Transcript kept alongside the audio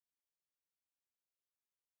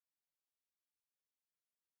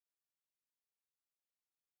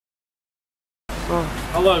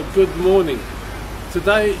Hello, good morning.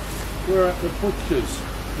 Today we're at the butchers.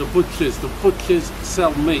 The butchers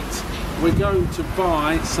sell meat. We're going to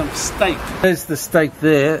buy some steak. There's the steak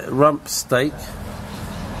there, rump steak.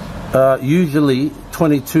 Usually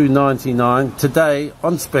 $22.99. Today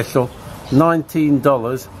on special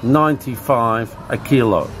 $19.95 a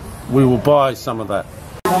kilo. We will buy some of that.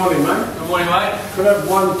 Good morning, mate. Good morning, mate. Could I have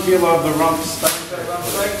 1 kilo of the rump steak?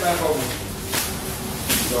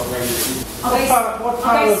 What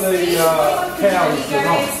part of the cow is the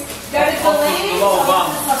rump? The lower bum.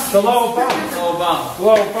 The lower bum? Lower bum.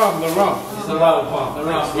 Lower bum, the rump. It's the lower bum. The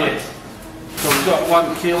rump, yes. So we've got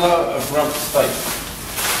 1 kilo of rump steak.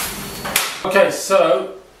 Okay,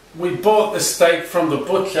 so we bought the steak from the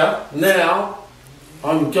butcher. Now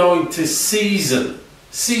I'm going to season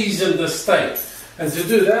the steak. And to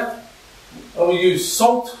do that, I will use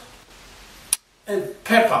salt and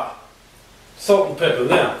pepper. Salt and pepper.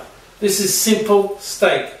 Now, this is simple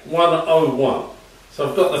steak 101. So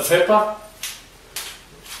I've got the pepper.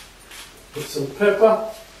 Put some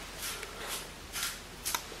pepper.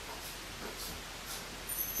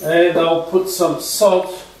 And I'll put some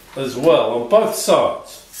salt as well on both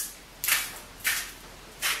sides.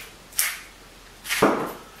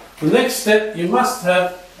 The next step, you must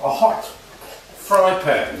have a hot fry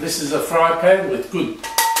pan. This is a fry pan with good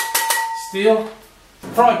steel.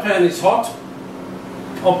 Fry pan is hot.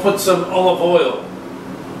 I'll put some olive oil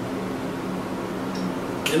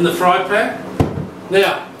in the fry pan.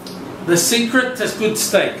 Now, the secret to good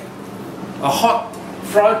steak, a hot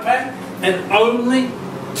fry pan, and only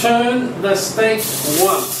turn the steak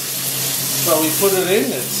once. So we put it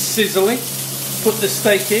in, it's sizzling, put the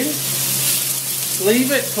steak in,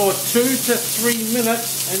 leave it for 2 to 3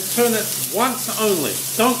 minutes and turn it once only.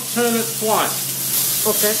 Don't turn it twice.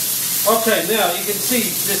 Okay. Okay, now you can see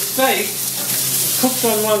the steak is cooked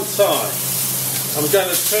on one side. I'm going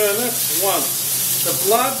to turn it once. The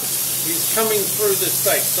blood is coming through the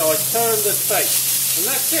steak, so I turn the steak. And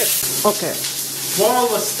that's it. Okay. While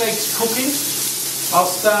the steak's cooking, I'll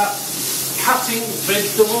start cutting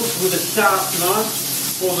vegetables with a sharp knife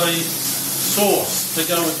for the sauce to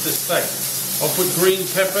go with the steak. I'll put green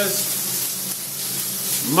peppers,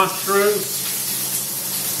 mushrooms,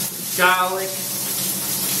 garlic,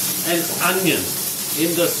 and onion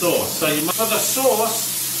in the sauce. So for the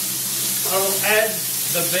sauce, I will add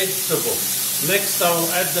the vegetables. Next, I will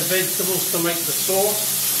add the vegetables to make the sauce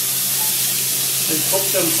and cook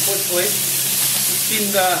them quickly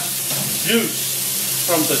in the juice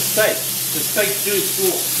from the steak. The steak juice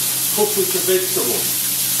will cook with the vegetables.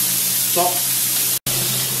 Stop.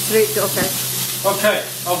 Okay. Okay,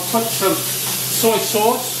 I'll put some soy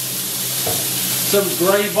sauce, some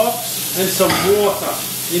grey box, and some water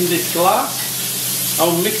in this glass.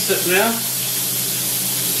 I'll mix it now.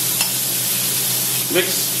 Mix.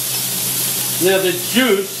 Now the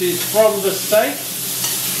juice is from the steak,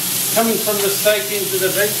 coming from the steak into the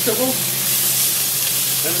vegetables.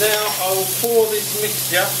 And now I will pour this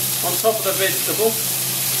mixture on top of the vegetable.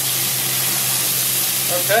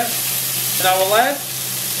 Okay. And I will add,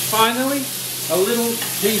 finally, a little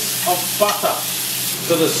piece of butter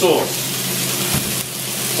to the sauce.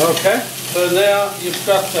 Okay. So now you've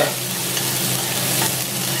got the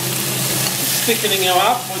thickening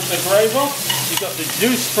up with the gravy. You've got the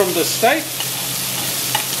juice from the steak,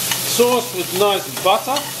 sauce with nice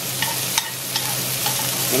butter,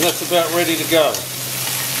 and that's about ready to go.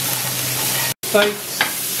 Steak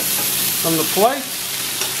on the plate,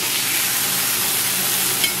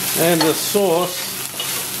 and the sauce,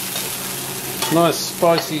 nice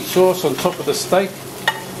spicy sauce on top of the steak.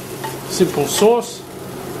 Simple sauce.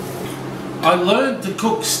 I learned to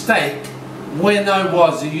cook steak when I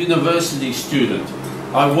was a university student.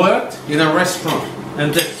 I worked in a restaurant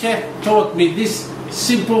and the chef taught me this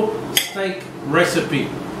simple steak recipe.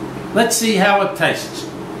 Let's see how it tastes.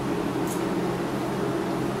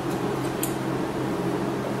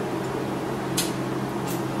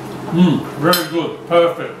 Very good,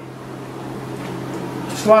 perfect.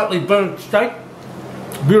 Slightly burnt steak,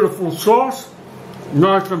 beautiful sauce,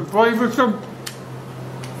 nice and flavoursome.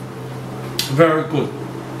 Very good.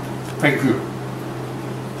 Thank you.